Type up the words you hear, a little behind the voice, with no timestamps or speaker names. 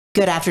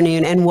Good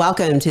afternoon and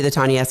welcome to the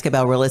Tonya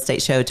Esquibel Real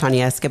Estate Show.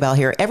 Tonya Esquibel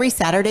here every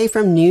Saturday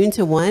from noon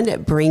to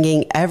 1,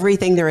 bringing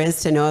everything there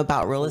is to know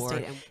about real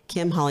estate.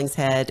 Kim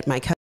Hollingshead, my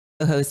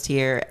co-host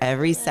here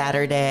every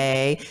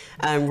Saturday,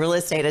 real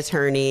estate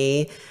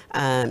attorney,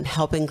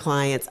 helping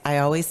clients. I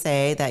always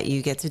say that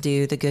you get to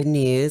do the good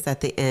news at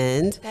the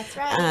end. That's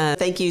right.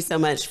 Thank you so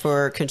much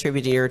for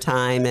contributing your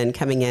time and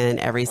coming in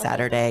every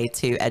Saturday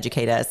to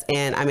educate us.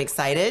 And I'm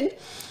excited.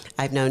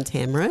 I've known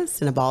Tamara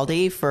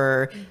Senibaldi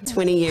for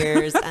 20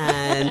 years,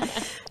 and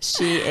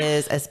she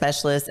is a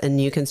specialist in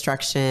new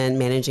construction,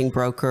 managing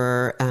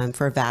broker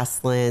for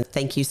Vaslin.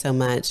 Thank you so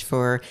much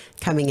for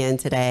coming in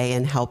today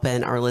and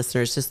helping our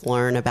listeners just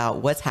learn about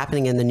what's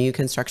happening in the new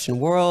construction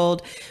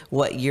world,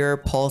 what your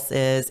pulse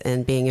is,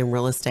 and being in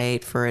real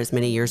estate for as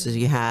many years as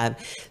you have.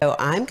 So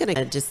I'm going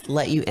to just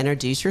let you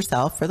introduce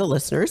yourself for the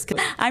listeners.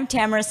 I'm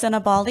Tamara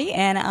Senibaldi,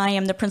 and I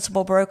am the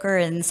principal broker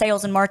and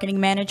sales and marketing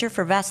manager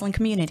for Vaslin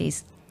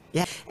Communities.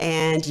 Yeah.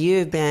 And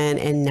you've been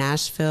in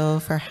Nashville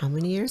for how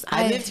many years?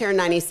 I moved here in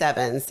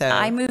 97. So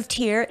I moved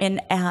here in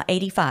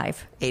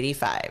 85.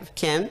 85.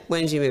 Kim,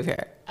 when did you move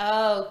here?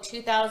 Oh,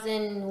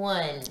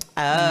 2001.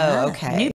 Oh, okay.